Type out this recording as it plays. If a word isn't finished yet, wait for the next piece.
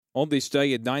On this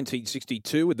day in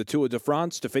 1962, in the Tour de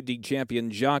France, defending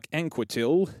champion Jacques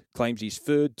Anquetil claims his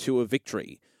third Tour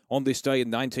victory. On this day in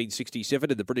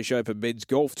 1967, in the British Open men's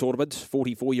golf tournament,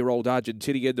 44-year-old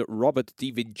Argentinian Robert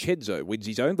Di Vincenzo wins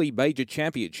his only major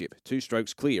championship, 2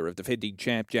 strokes clear of defending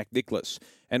champ Jack Nicklaus.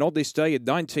 And on this day in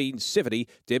 1970,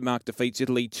 Denmark defeats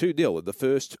Italy 2-0 in the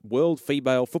first World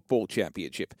Female Football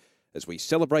Championship. As we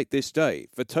celebrate this day,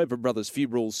 for Tobin Brothers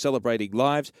Funerals Celebrating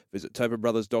Lives, visit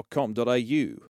tobinbrothers.com.au.